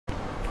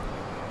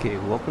Okay,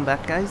 welcome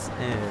back, guys,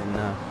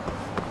 and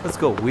let's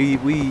go. We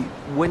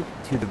went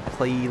to the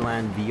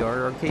Playland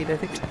VR arcade, I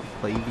think.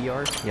 Play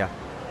VR? Yeah.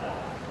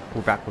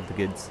 We're back with the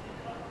goods.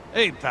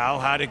 Hey,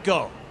 pal, how'd it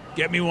go?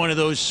 Get me one of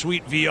those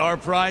sweet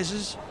VR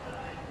prizes?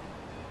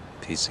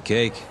 Piece of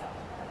cake.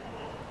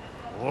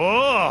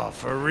 Whoa,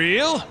 for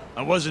real?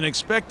 I wasn't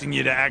expecting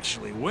you to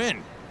actually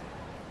win.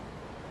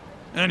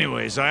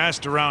 Anyways, I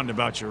asked around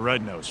about your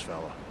red-nosed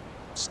fella.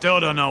 Still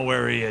don't know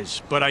where he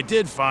is, but I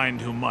did find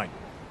who might.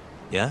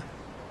 Yeah?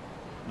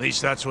 At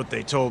least that's what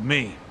they told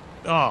me.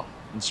 Oh,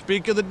 and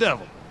speak of the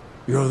devil.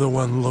 You're the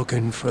one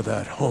looking for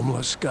that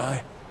homeless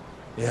guy?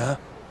 Yeah?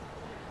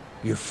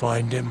 You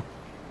find him?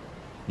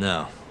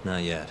 No,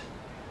 not yet.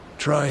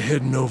 Try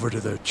heading over to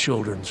the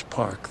children's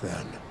park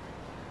then.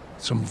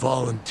 Some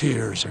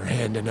volunteers are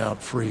handing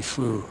out free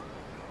food.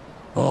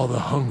 All the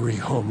hungry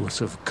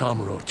homeless of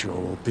Kamurocho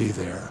will be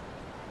there.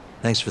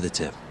 Thanks for the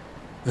tip.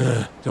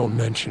 Don't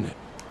mention it.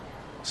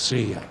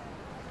 See ya.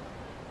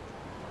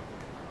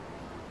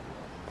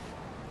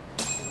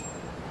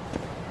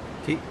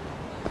 Okay.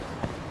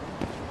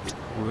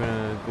 We're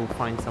gonna go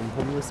find some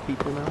homeless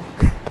people now.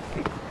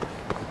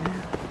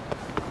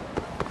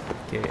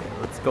 Okay,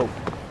 let's go.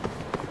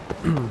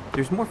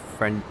 There's more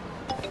friend...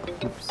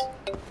 Oops.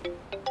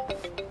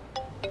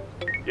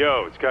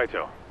 Yo, it's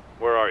Kaito.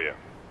 Where are you?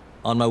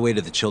 On my way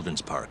to the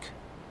children's park.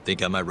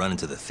 Think I might run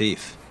into the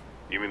thief.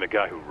 You mean the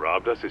guy who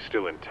robbed us is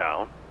still in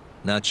town?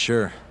 Not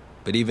sure,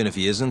 but even if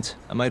he isn't,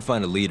 I might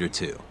find a lead or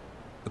two.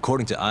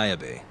 According to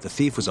Ayabe, the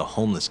thief was a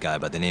homeless guy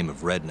by the name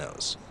of Red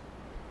Nose.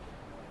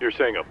 You're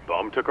saying a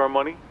bum took our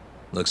money?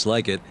 Looks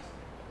like it.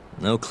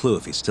 No clue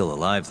if he's still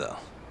alive, though.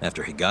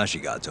 After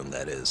Higashi got to him,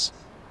 that is.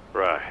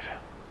 Right.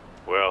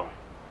 Well,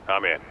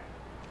 I'm in.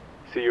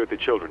 See you at the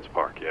children's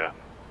park, yeah?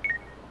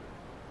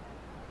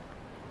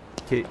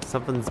 Okay,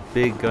 something's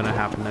big gonna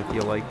happen, I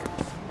feel like.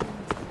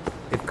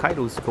 If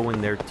Kaido's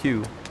going there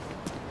too,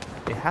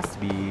 it has to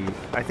be...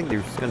 I think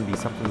there's gonna be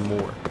something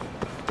more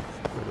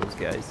for those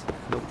guys.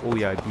 Nope. Oh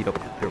yeah, I beat up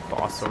their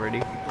boss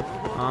already.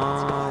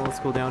 Let's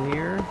go down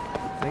here,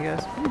 I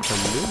guess. Ooh,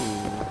 hello.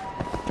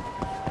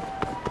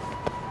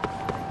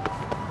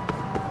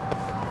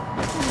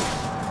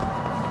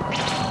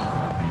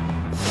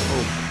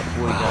 Oh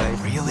boy, guys.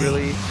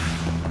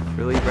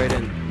 Really right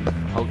in.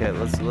 Okay,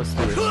 let's do this.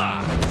 Man,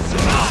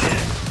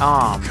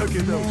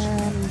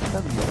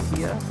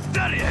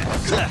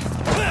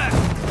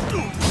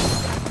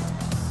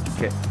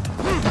 okay.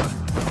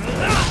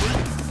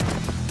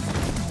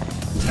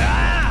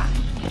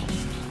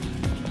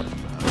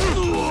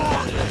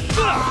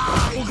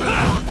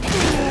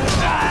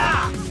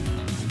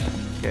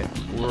 Okay,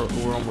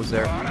 we're almost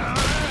there.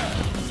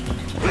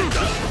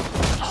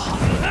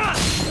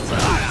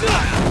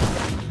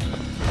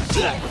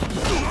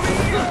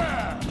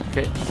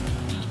 Okay,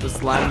 just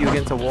slam you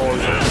against a wall or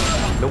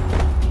something. Nope,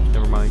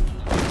 never mind.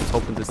 Just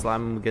hoping to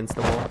slam him against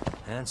the wall.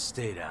 And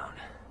stay down.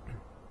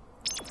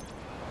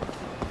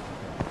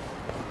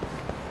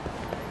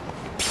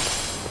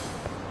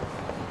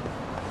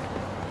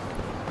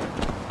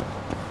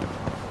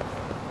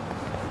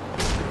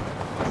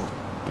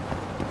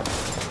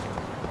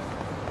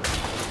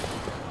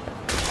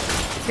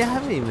 See, I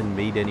haven't even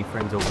made any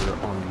friends over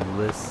on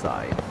this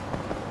side.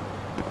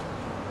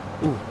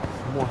 Ooh,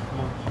 more.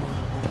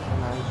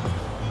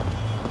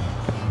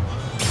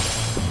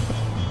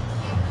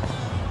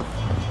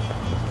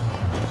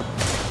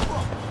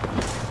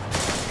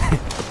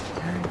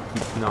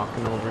 Keep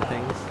knocking over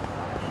things.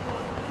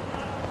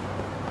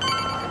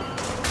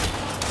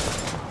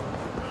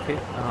 Okay,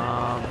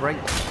 right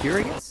here,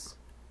 I guess.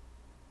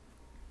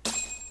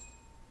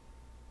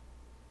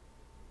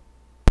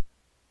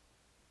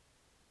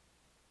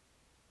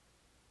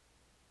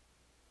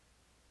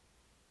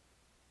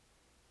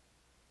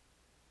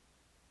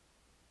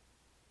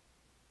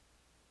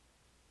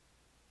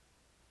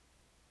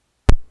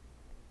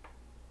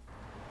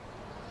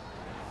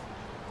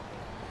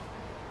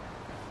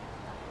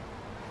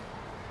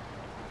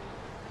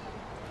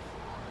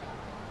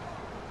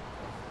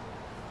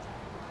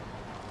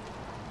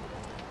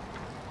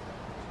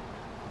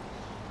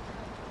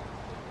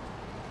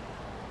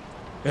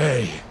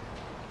 Hey,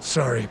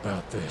 sorry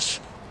about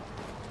this.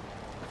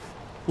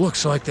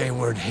 Looks like they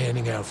weren't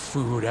handing out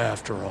food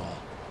after all.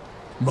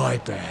 My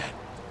bad.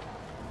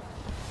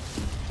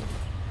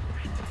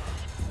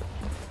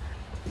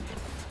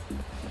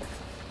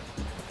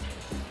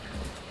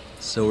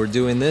 So we're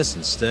doing this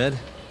instead?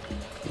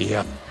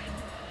 Yep.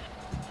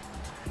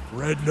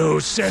 Red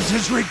Nose sends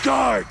his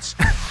regards!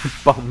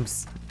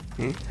 Bums.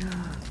 Okay,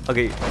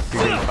 you're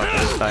getting fucked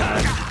this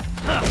time,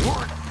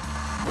 man.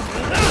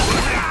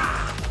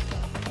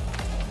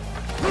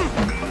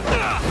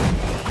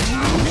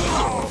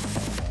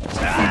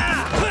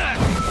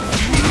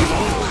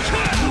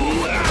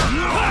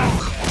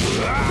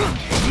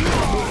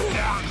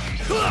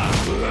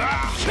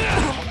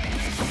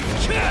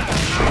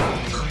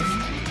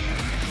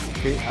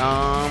 Okay,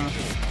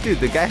 dude,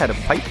 the guy had a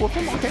pipe with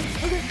him? Okay.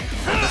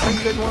 That's how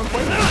you guys want to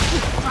play?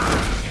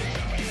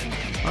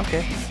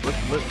 Okay, let's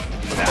play.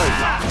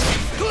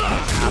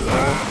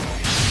 Apple.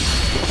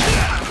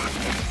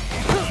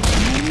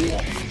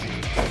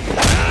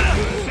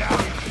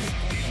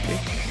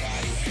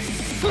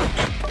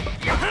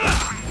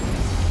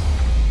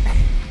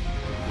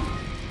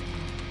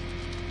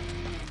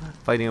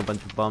 Fighting a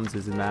bunch of bums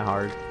isn't that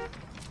hard.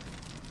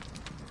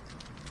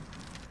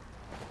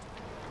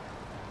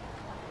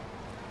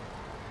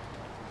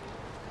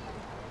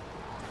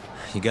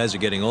 You guys are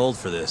getting old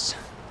for this.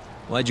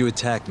 Why'd you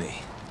attack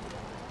me?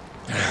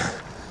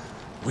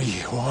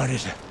 We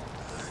wanted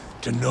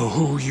to know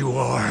who you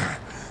are.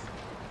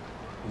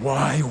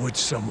 Why would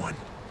someone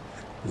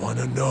want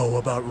to know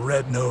about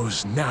Red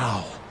Nose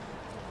now?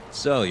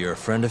 So, you're a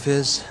friend of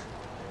his?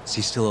 Is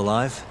he still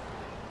alive?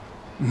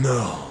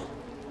 No.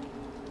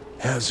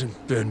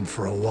 Hasn't been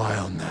for a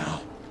while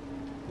now.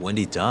 When'd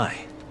he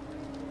die?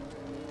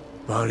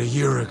 About a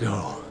year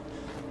ago.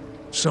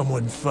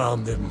 Someone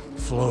found him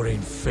floating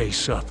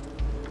face up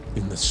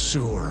in the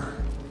sewer.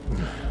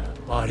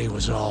 Body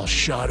was all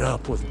shot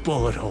up with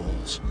bullet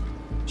holes.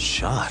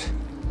 Shot?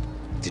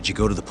 Did you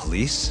go to the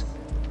police?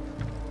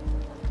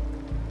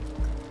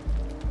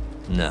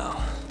 No,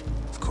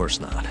 of course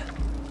not.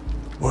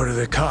 What are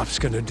the cops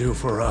gonna do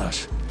for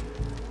us?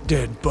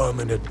 Dead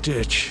bum in a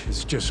ditch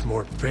is just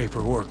more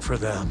paperwork for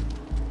them.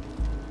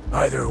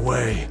 Either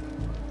way,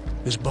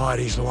 his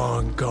body's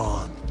long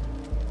gone.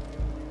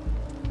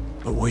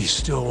 But we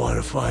still want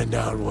to find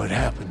out what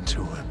happened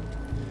to him.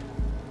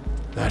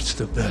 That's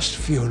the best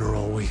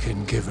funeral we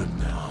can give him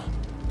now.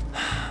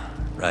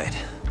 Right.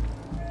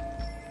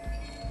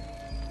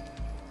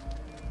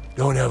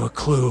 Don't have a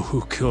clue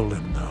who killed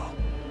him, though.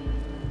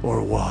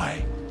 Or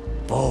why.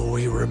 All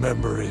we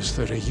remember is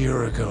that a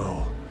year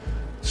ago,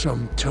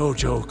 some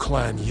Tojo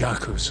clan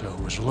Yakuza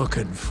was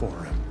looking for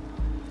him.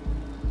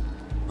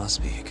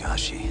 Must be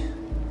Higashi.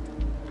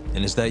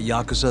 And is that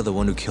Yakuza the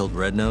one who killed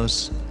Red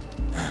Nose?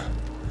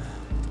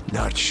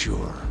 Not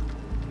sure.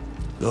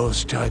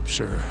 Those types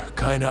are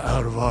kinda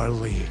out of our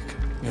league,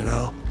 you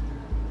know?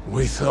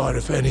 We thought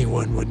if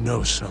anyone would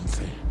know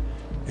something,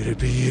 it'd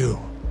be you.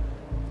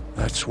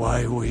 That's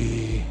why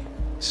we...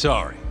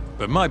 Sorry,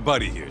 but my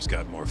buddy here's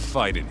got more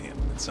fight in him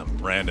than some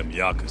random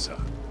Yakuza.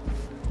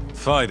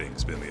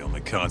 Fighting's been the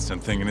only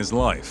constant thing in his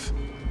life.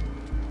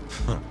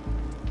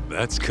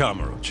 That's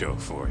Kamurocho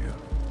for you.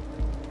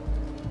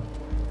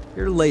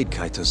 You're late,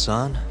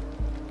 Kaito-san.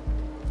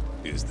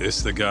 Is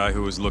this the guy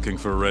who was looking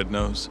for Red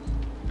Nose?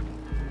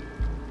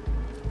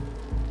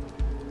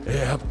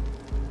 Yep,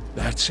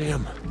 that's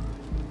him.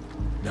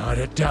 Not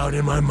a doubt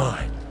in my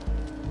mind.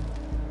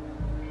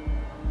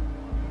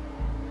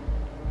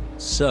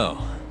 So,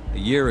 a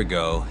year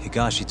ago,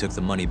 Higashi took the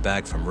money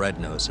back from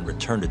Red Nose and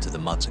returned it to the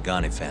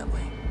Matsugane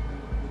family.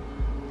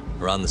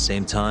 Around the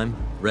same time,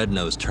 Red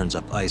Nose turns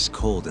up ice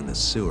cold in the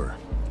sewer.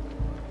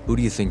 Who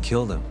do you think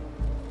killed him?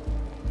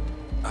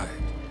 I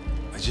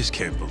just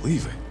can't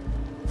believe it.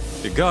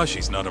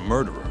 Higashi's not a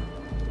murderer.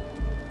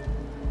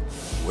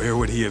 Where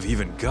would he have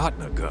even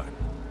gotten a gun?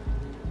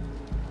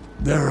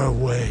 There are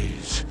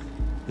ways.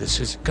 This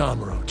is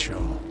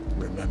Kamurocho,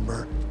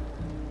 remember?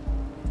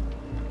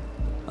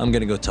 I'm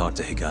gonna go talk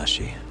to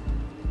Higashi.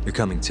 You're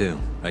coming too,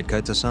 right,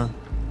 Kaito-san?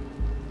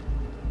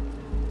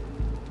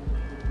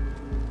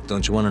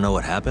 Don't you want to know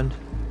what happened?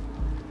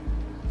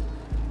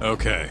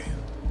 Okay,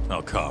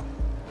 I'll come.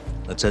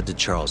 Let's head to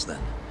Charles then.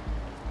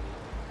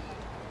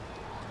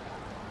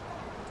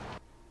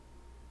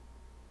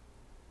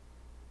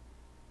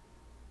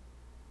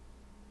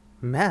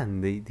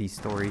 Man, these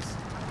stories.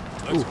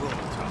 Let's Ooh. roll,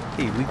 Tom.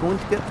 Hey, we going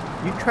to get...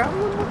 You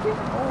traveling with me?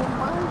 Oh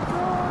my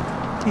god.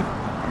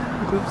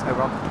 Oops, I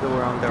rocked the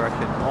wrong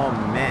direction. Oh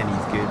man,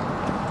 he's good.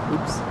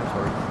 Oops, I'm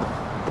sorry.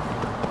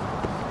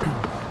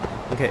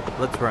 Okay,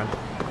 let's run.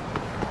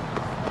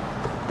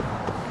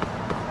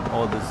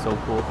 Oh, this is so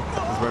cool.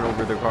 Let's run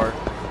over the car.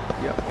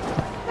 Yep.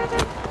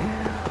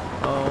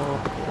 Oh,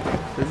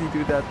 does he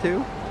do that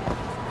too?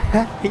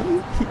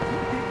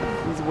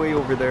 He's way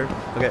over there.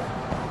 Okay.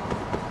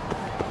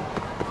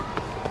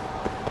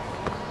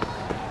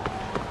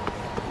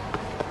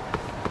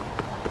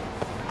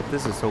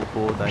 This is so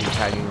cool that he's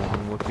tagging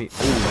along with me.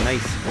 Oh,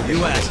 nice. Okay.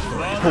 You asked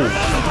for it.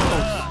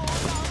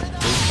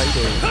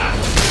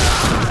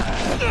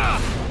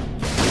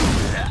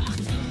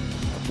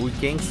 We're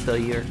gangsta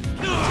here.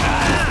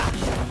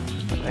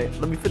 Alright,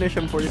 let me finish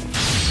him for you.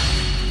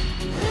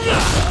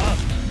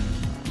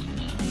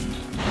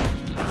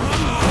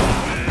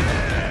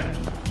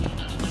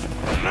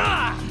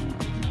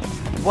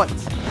 What?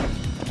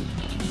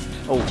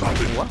 Oh,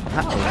 what?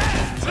 How?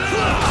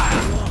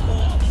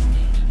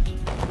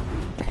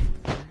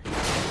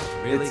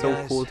 Really, it's so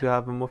guys? cool to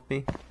have him with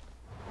me.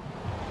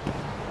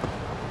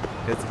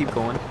 Let's keep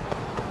going.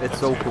 It's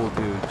so cool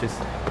to just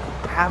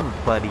have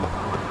a buddy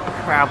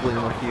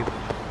traveling with you.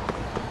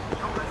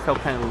 Felt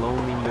kind of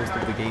lonely most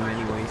of the game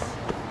anyways.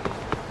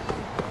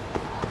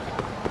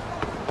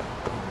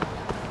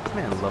 This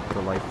man loved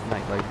the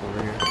nightlife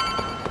over here.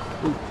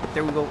 Ooh,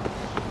 there we go.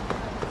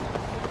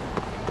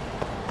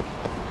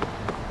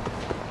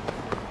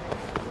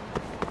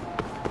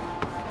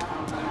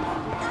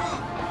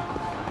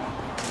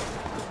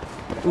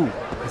 Ooh,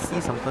 I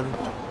see something.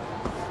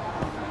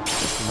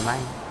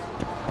 Mine.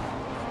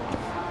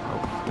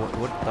 Oh,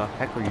 what the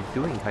heck are you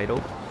doing,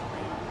 Kaito?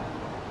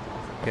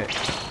 Okay.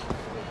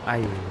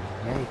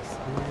 Yikes.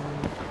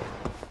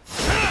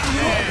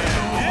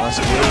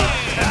 Must be.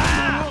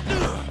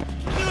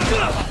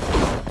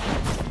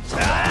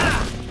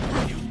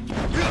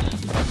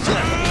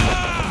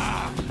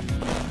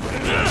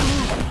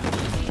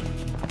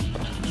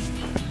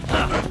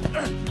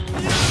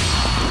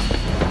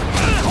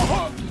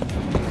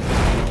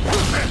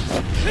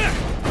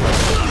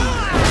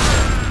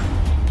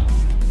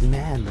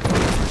 Man, the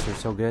pictures are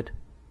so good.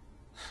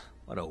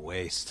 What a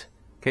waste.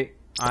 Okay,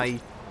 I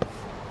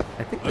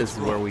think this is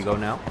where we go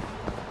now.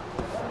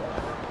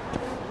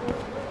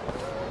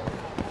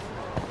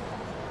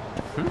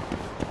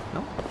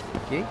 No?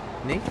 Yay?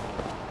 Nay?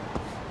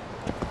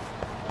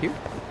 Here?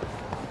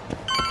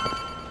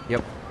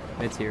 Yep,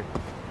 it's here.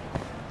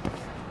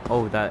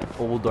 Oh, that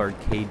old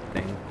arcade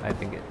thing. I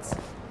think it's.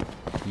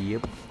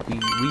 Yep.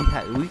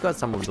 We got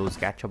some of those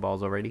gacha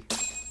balls already.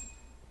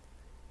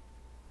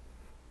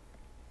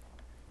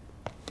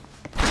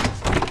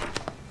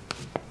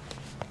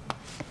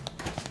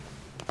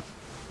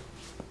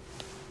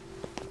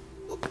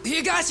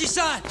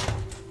 Higashi-san!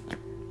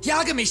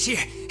 Yagami's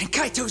here, and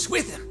Kaito's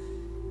with him.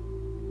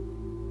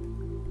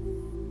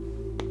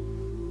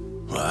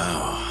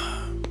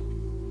 Wow.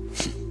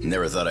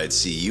 Never thought I'd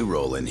see you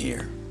roll in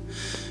here.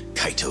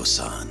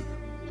 Kaito-san.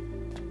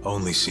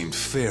 Only seemed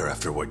fair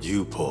after what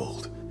you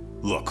pulled.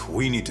 Look,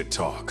 we need to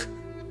talk.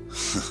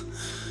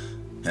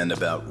 And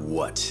about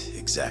what,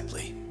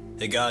 exactly?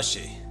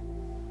 Higashi.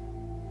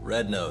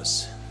 Red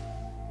Nose.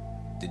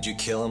 Did you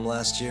kill him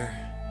last year?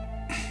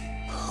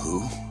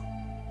 Who?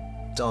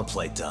 Don't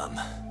play dumb.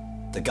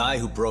 The guy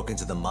who broke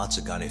into the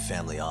Matsugane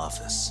family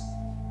office.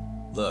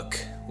 Look,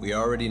 we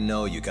already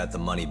know you got the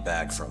money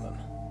back from him.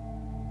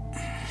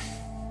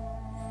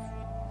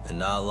 And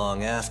not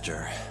long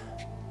after,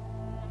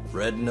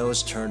 Red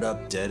Nose turned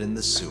up dead in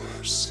the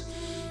sewers.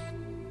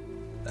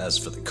 As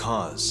for the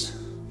cause,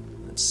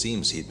 it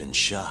seems he'd been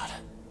shot.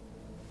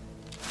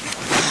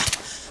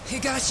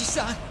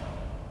 Higashi-san!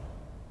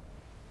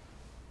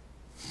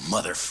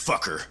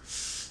 Motherfucker!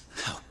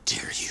 How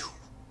dare you?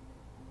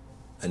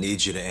 I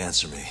need you to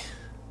answer me.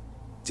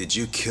 Did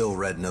you kill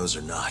Red Nose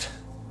or not?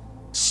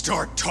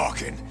 Start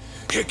talking,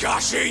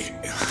 Higashi!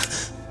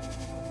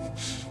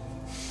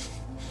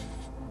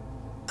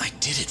 I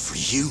did it for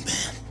you,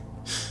 man.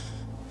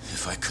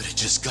 If I could have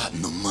just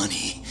gotten the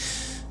money,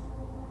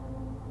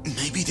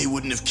 maybe they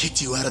wouldn't have kicked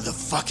you out of the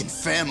fucking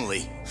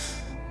family.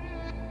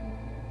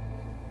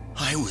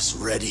 I was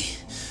ready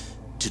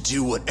to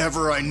do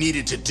whatever I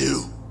needed to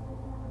do.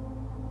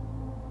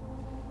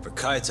 For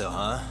Kaito,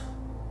 huh?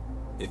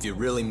 If you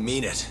really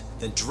mean it,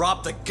 then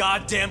drop the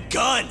goddamn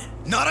gun!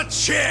 Not a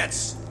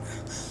chance!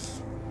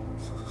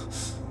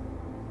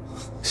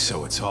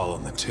 So it's all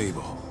on the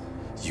table.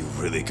 You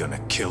really gonna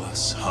kill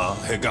us, huh,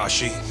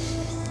 Higashi?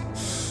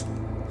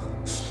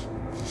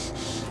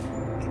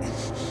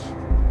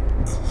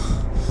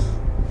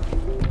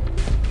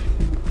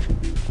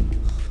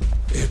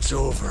 It's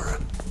over.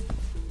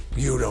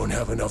 You don't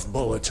have enough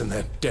bullets in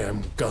that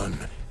damn gun.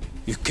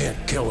 You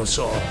can't kill us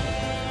all.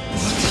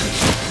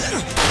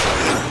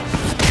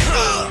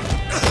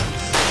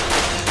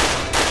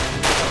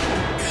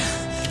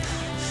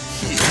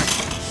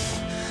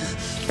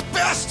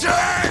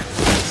 Bastard!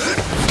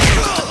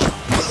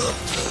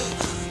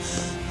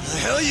 The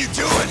hell are you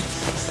doing?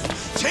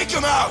 Take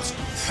him out!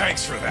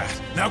 Thanks for that.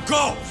 Now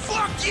go!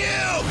 Fuck you!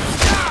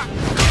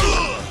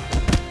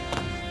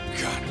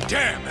 God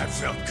damn, that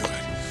felt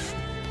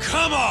good.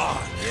 Come on!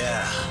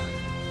 Yeah.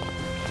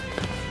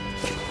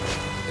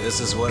 This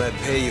is what I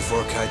pay you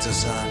for,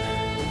 Kaito-san.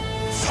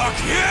 Fuck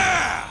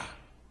yeah!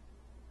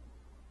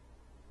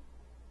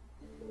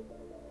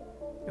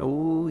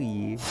 Oh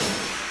yeah.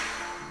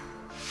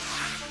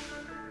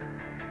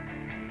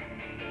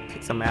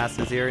 Kick some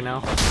asses here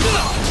now.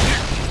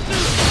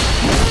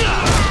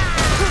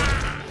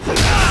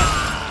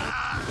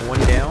 One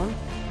down.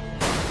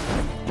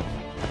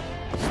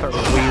 Start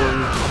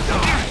wheeling.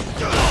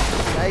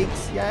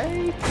 Yikes,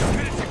 yikes.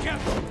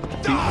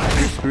 Dude,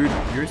 you're screwed.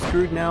 You're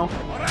screwed now.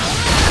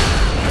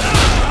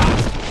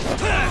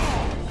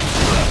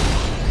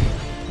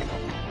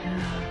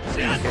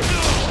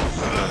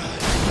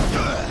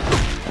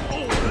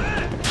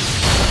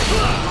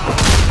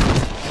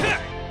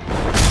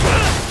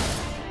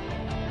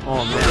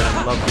 Oh man,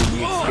 I love the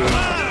escape.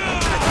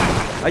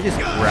 I just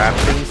grab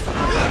things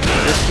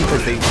just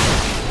because they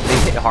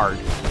hit hard.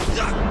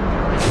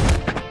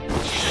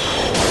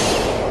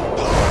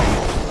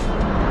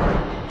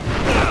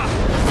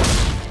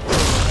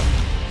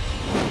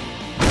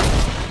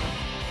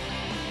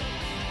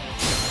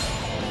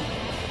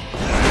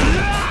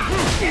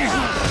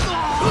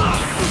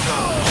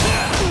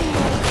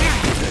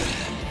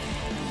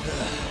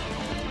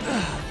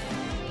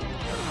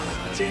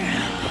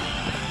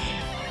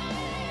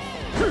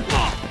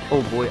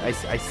 Oh boy, I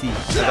see. I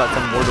got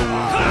some mortal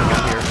wounds going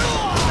on here.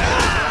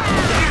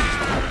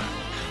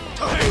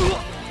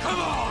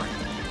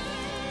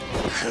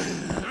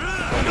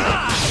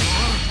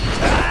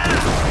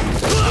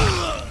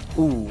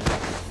 Ooh.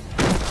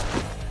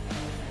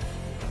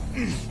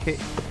 Okay.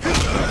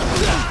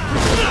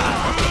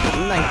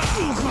 Nice.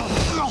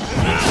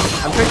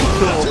 I'm trying to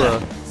kill all the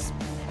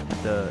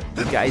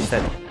the guys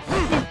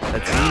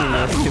that's mean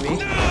enough to me.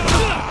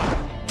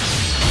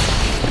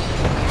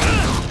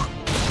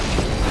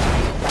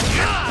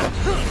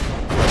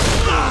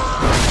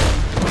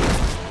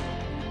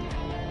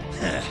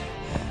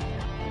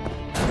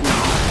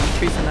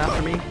 Chasing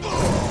after me.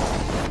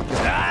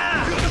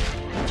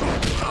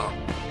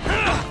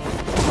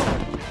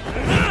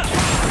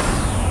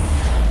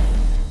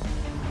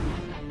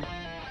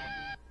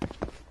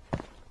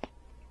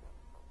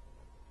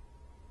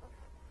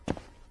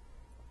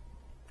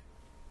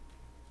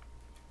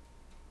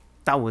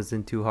 That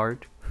wasn't too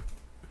hard.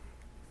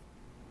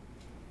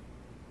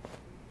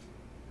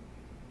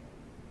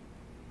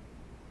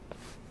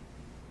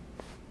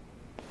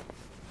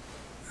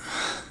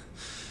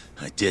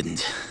 I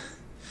didn't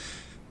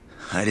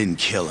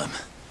kill him.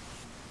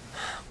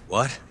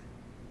 What?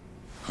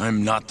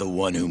 I'm not the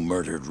one who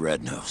murdered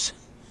Rednose.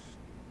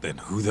 Then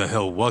who the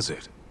hell was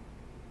it?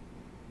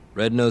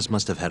 Rednose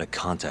must have had a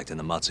contact in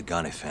the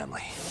Matsugane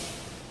family.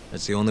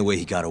 That's the only way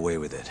he got away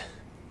with it.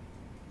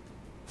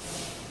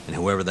 And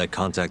whoever that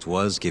contact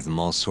was gave him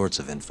all sorts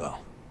of info.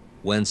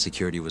 When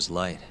security was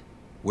light,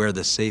 where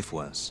the safe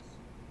was,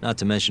 not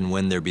to mention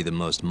when there'd be the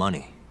most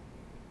money.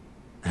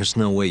 There's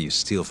no way you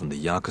steal from the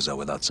Yakuza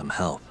without some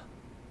help.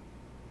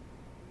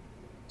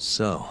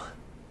 So,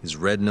 is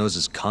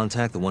Rednose's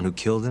contact the one who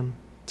killed him?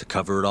 To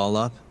cover it all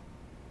up?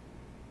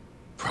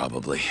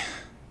 Probably.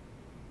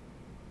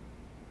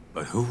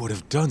 But who would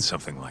have done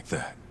something like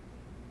that?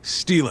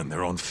 Stealing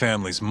their own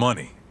family's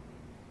money.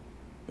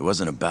 It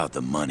wasn't about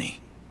the money.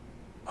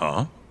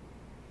 Huh?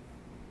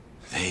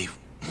 They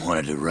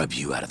wanted to rub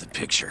you out of the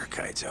picture,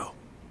 Kaito.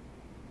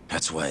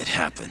 That's why it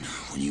happened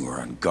when you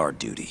were on guard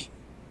duty.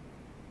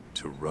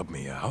 To rub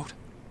me out?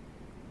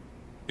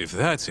 If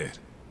that's it,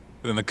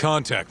 then the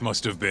contact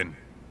must have been...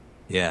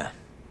 Yeah.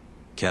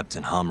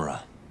 Captain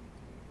Hamura.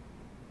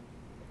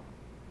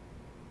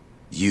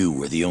 You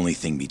were the only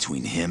thing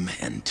between him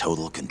and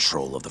total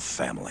control of the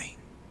family.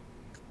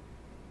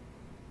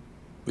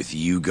 With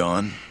you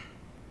gone,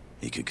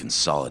 he could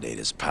consolidate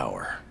his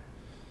power.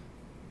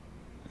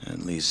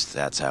 At least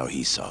that's how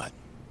he saw it.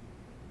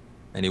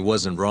 And he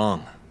wasn't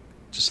wrong.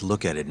 Just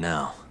look at it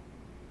now.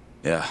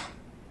 Yeah.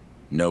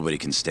 Nobody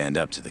can stand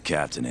up to the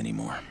captain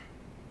anymore.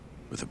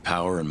 With the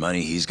power and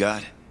money he's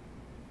got,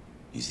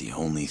 he's the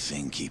only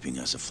thing keeping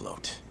us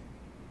afloat.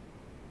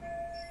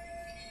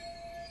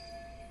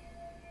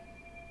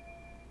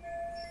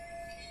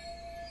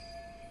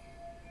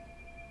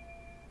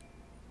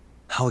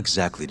 How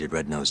exactly did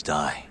Rednose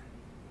die?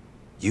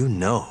 You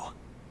know,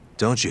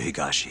 don't you,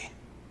 Higashi?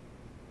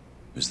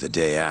 It was the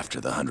day after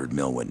the 100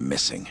 mil went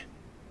missing.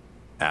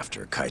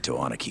 After Kaito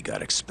Aniki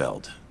got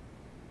expelled.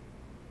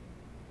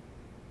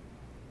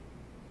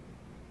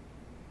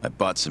 I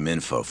bought some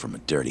info from a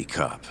dirty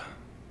cop.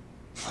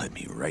 Led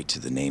me right to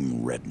the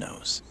name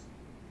Rednose.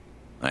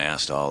 I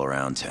asked all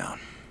around town.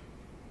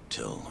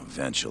 Till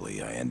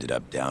eventually I ended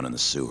up down in the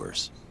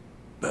sewers.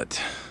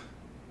 But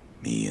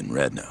me and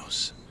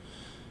Rednose,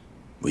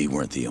 we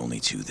weren't the only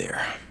two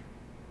there.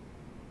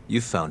 You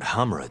found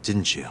Hamura,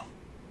 didn't you?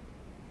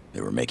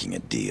 They were making a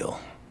deal.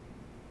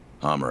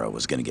 Hamura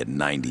was gonna get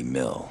 90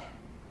 mil.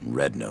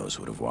 Rednose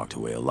would have walked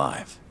away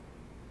alive.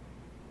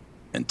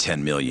 And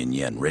 10 million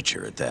yen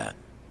richer at that.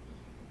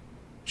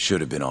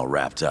 Should have been all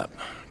wrapped up,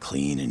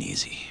 clean and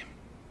easy.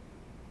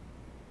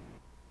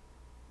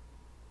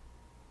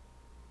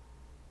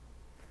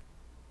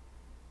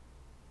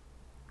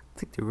 I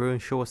think they're going to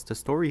show us the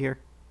story here.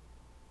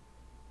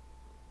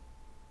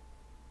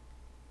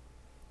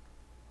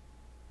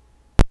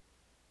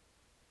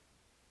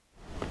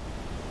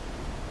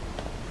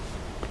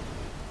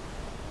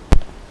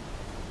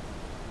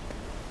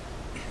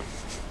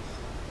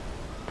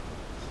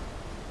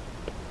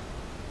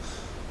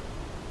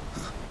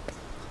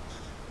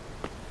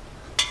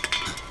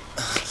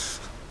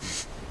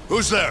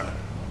 Who's there?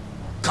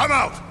 Come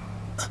out!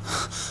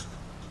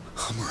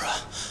 Hamura,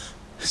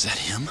 is that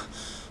him?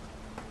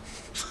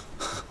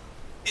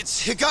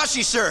 It's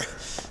Higashi, sir!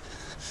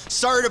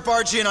 Sorry to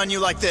barge in on you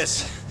like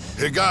this.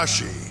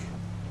 Higashi,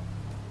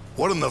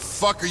 what in the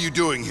fuck are you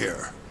doing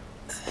here?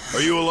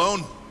 Are you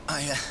alone?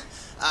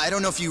 I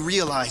don't know if you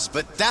realize,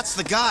 but that's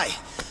the guy.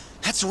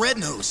 That's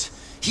Rednose.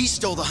 He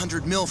stole the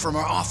 100 mil from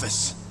our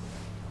office.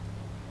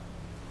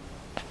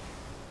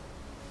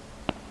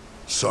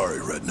 Sorry,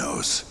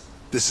 Rednose.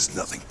 This is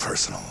nothing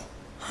personal.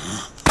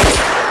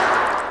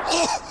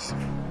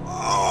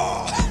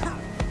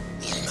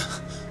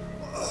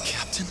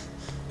 Captain?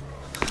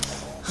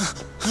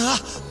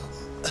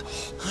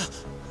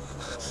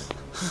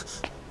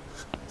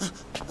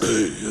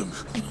 Hey,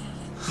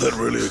 that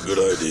really a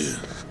good idea?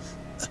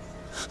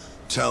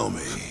 Tell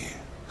me,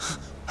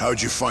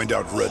 how'd you find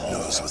out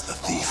Rednose was the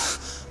thief?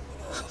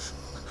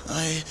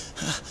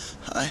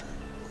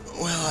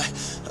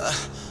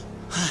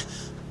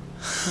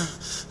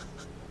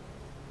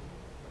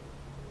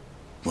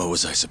 What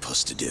was I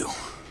supposed to do?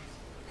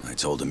 I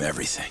told him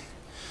everything.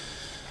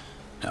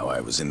 How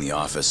I was in the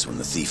office when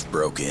the thief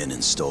broke in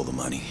and stole the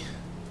money.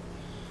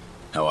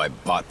 How I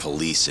bought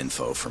police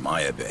info from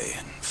Ayabe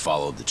and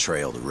followed the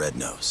trail to Red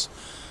Nose.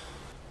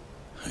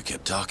 I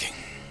kept talking,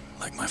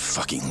 like my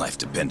fucking life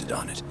depended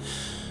on it.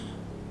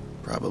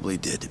 Probably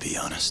did, to be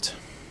honest.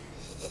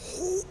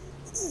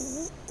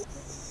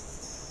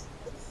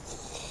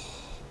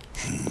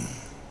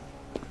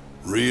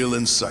 Real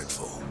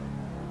insightful.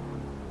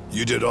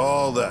 You did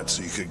all that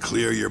so you could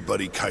clear your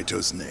buddy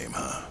Kaito's name,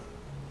 huh?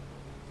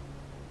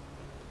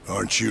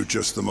 Aren't you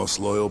just the most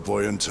loyal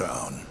boy in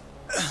town?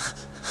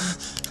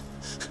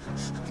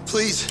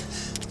 Please,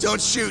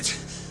 don't shoot.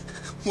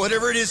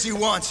 Whatever it is you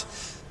want.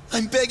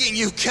 I'm begging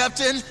you,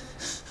 Captain.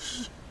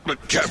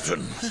 But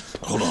Captain,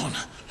 hold on.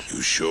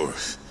 You sure?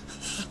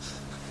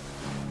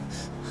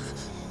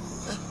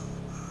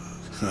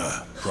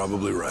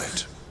 Probably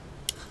right.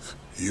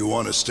 You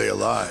want to stay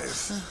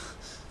alive,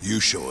 you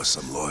show us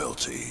some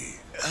loyalty.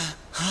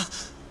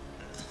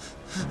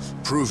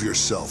 Prove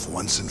yourself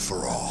once and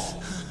for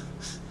all.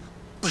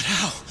 But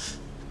how?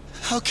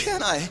 How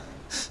can I?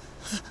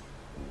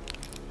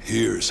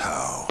 Here's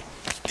how.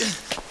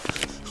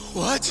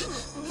 What?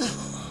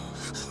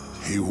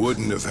 He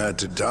wouldn't have had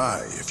to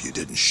die if you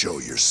didn't show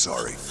your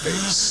sorry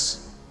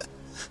face.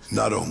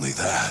 Not only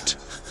that,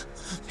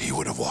 he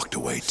would have walked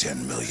away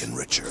 10 million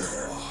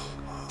richer.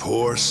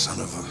 Poor son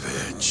of a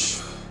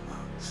bitch.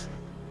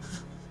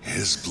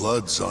 His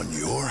blood's on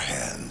your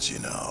hands, you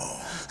know.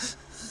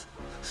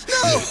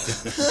 No!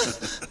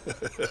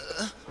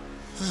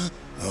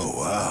 Oh,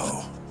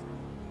 wow.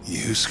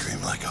 You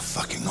scream like a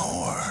fucking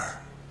whore.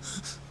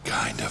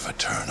 Kind of a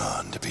turn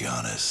on, to be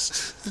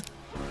honest.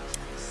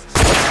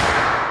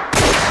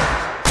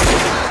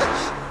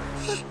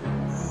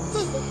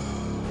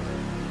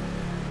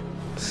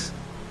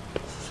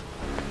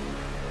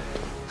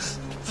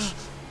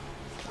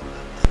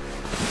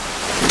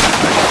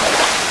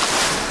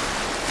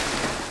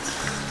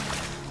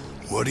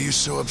 What are you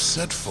so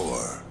upset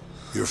for?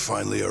 You're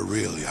finally a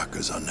real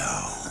Yakuza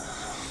now.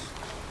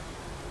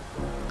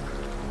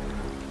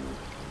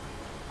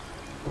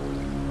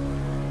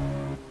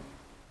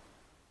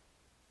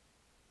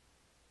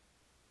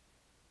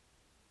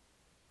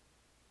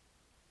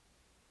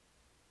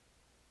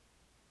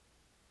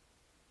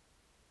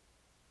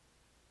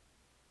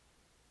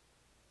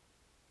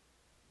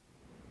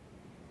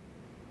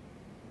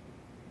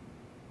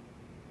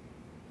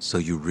 So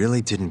you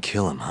really didn't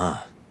kill him, huh?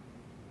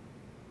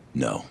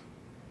 No.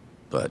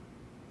 But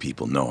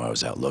people know I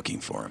was out looking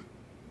for him.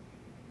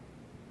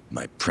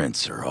 My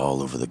prints are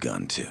all over the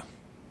gun, too.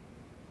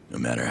 No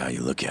matter how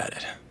you look at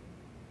it,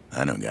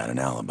 I don't got an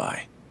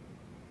alibi.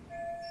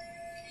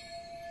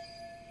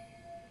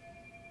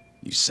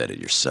 You said it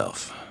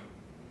yourself.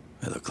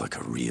 I look like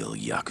a real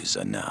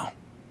Yakuza now.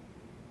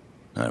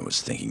 I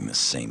was thinking the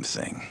same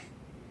thing.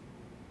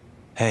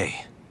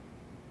 Hey,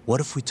 what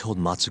if we told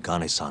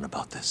Matsugane-san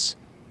about this?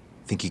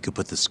 Think he could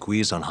put the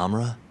squeeze on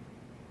Hamura?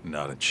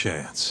 Not a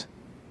chance.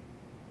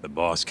 The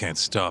boss can't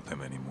stop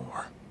him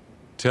anymore.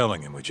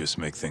 Telling him would just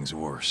make things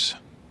worse.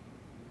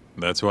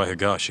 That's why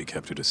Higashi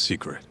kept it a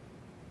secret.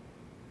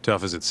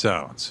 Tough as it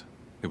sounds,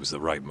 it was the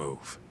right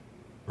move.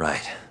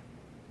 Right.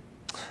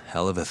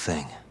 Hell of a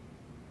thing.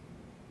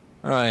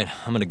 Alright,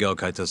 I'm gonna go,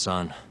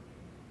 Kaito-san.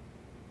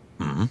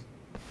 Hmm?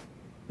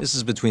 This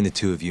is between the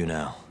two of you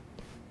now.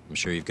 I'm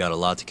sure you've got a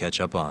lot to catch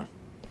up on.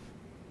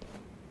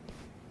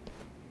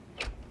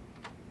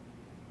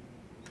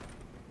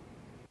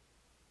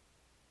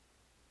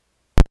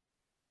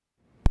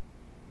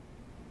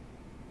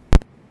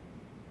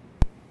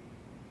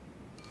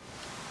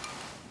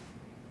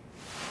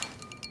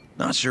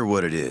 Not sure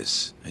what it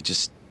is. I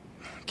just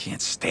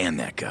can't stand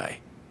that guy.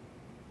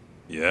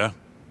 Yeah?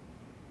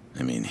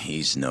 I mean,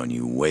 he's known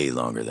you way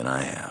longer than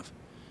I have.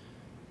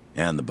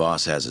 And the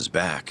boss has his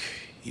back,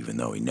 even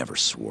though he never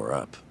swore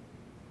up.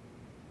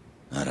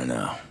 I don't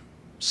know.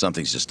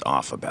 Something's just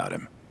off about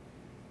him.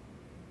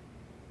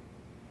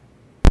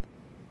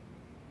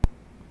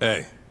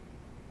 Hey,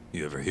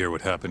 you ever hear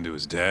what happened to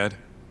his dad?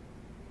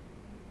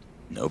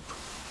 Nope.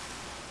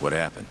 What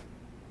happened?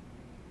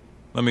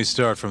 Let me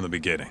start from the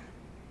beginning.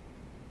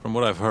 From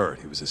what I've heard,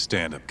 he was a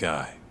stand-up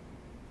guy.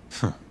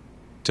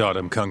 Taught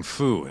him kung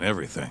fu and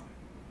everything.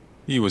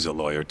 He was a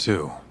lawyer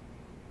too.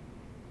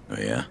 Oh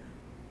yeah?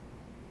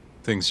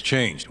 Things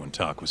changed when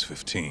Tak was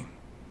 15.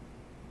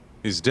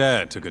 His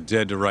dad took a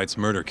dead-to-rights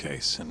murder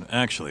case and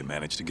actually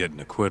managed to get an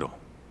acquittal.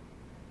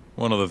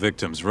 One of the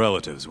victim's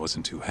relatives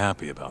wasn't too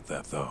happy about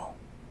that, though.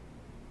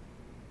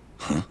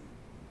 Huh?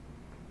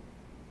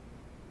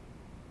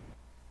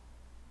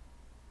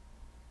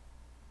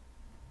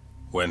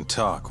 When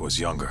Tak was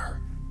younger,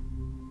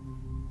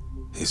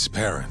 his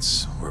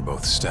parents were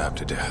both stabbed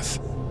to death.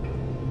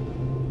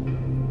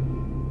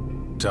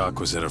 Tak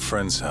was at a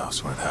friend's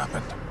house when it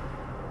happened.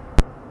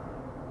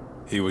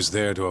 He was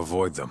there to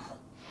avoid them.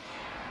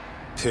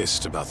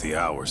 Pissed about the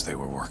hours they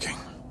were working.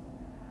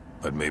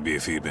 But maybe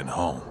if he'd been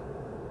home,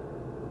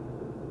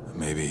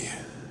 maybe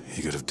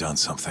he could have done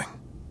something.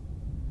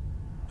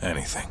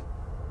 Anything.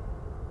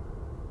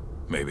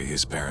 Maybe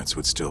his parents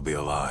would still be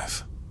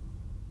alive.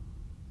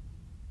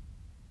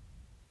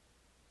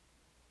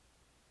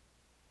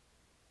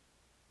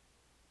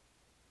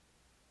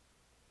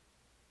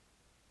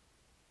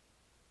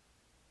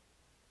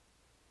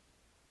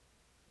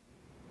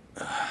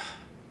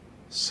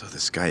 So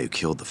this guy who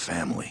killed the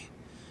family,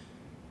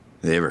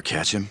 they ever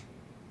catch him?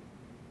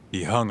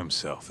 He hung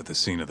himself at the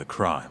scene of the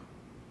crime.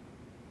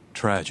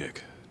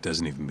 Tragic.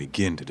 Doesn't even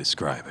begin to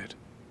describe it.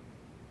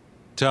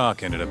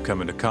 Tak ended up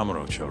coming to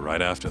Kamurocho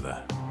right after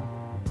that.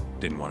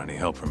 Didn't want any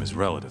help from his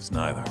relatives,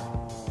 neither.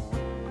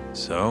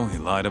 So, he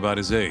lied about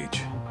his age,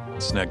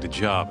 and snagged a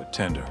job at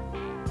Tender.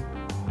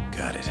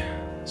 Got it.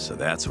 So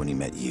that's when he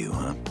met you,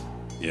 huh?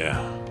 Yeah.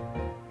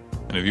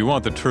 And if you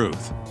want the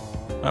truth,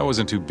 I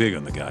wasn't too big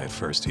on the guy at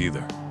first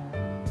either.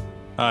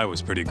 I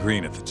was pretty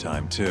green at the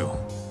time, too.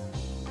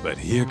 But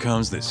here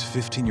comes this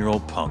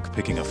 15-year-old punk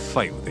picking a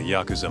fight with a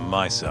Yakuza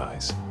my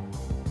size.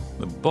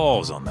 The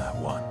balls on that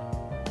one.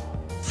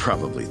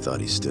 Probably thought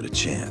he stood a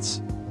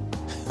chance.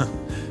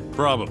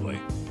 Probably.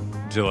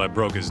 Until I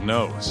broke his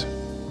nose.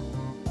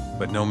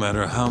 But no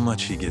matter how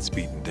much he gets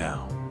beaten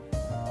down,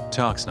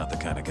 Tak's not the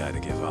kind of guy to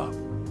give up.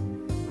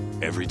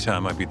 Every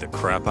time I beat the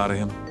crap out of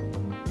him,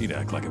 he'd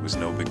act like it was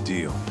no big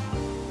deal.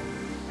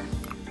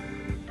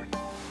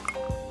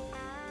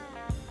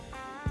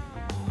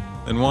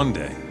 Then one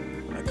day,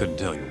 and I couldn't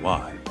tell you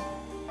why,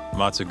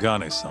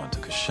 Matsugane-san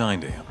took a shine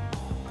to him.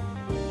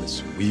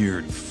 This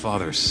weird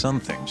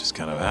father-son thing just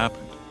kind of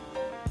happened.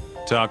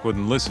 Tak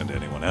wouldn't listen to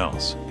anyone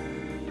else.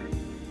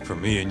 For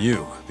me and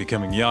you,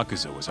 becoming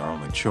Yakuza was our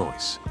only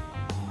choice.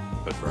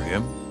 But for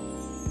him,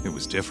 it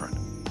was different.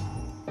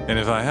 And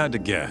if I had to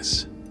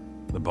guess,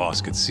 the boss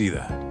could see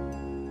that.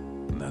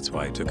 And that's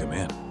why he took him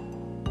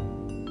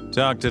in.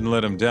 Tak didn't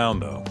let him down,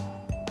 though.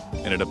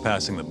 Ended up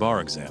passing the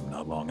bar exam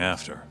not long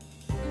after.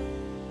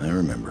 I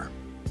remember.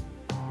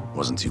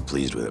 Wasn't too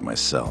pleased with it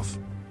myself.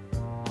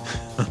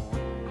 But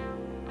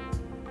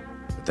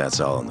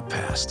that's all in the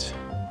past.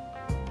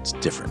 It's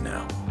different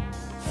now.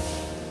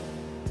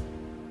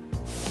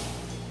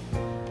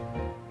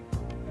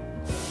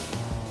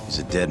 He's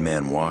a dead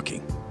man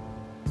walking.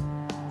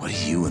 What do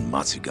you and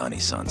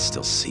Matsugane-san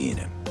still see in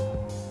him?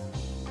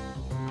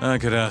 I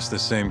could ask the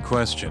same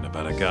question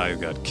about a guy who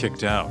got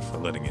kicked out for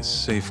letting his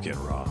safe get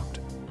robbed.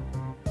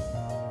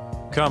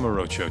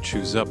 Kamurocho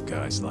chews up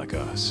guys like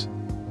us.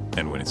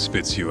 And when it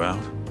spits you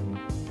out,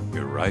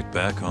 you're right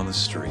back on the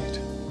street.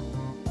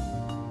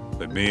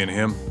 But me and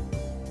him,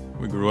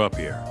 we grew up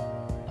here.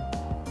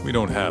 We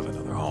don't have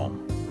another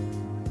home.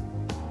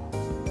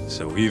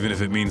 So even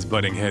if it means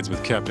butting heads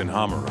with Captain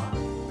Hamura,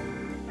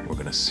 we're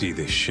gonna see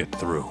this shit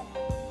through.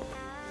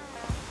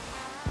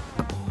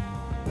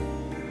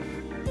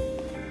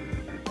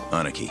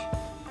 Aniki.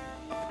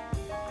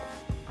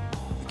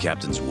 The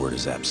captain's word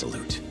is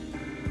absolute.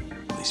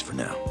 At least for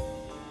now.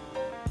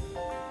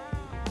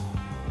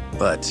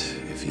 But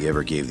if he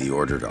ever gave the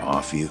order to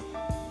off you,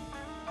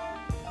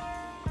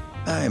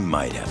 I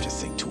might have to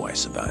think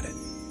twice about it.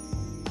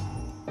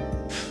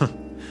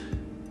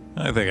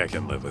 I think I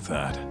can live with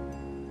that.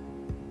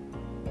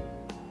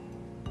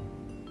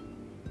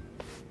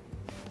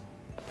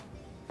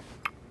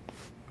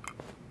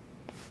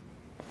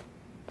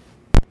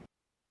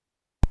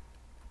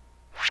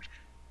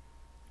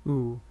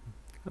 Ooh.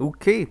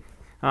 Okay.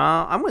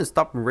 I'm gonna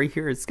stop right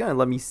here. It's gonna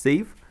let me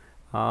save.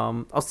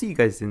 I'll see you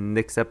guys in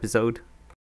the next episode.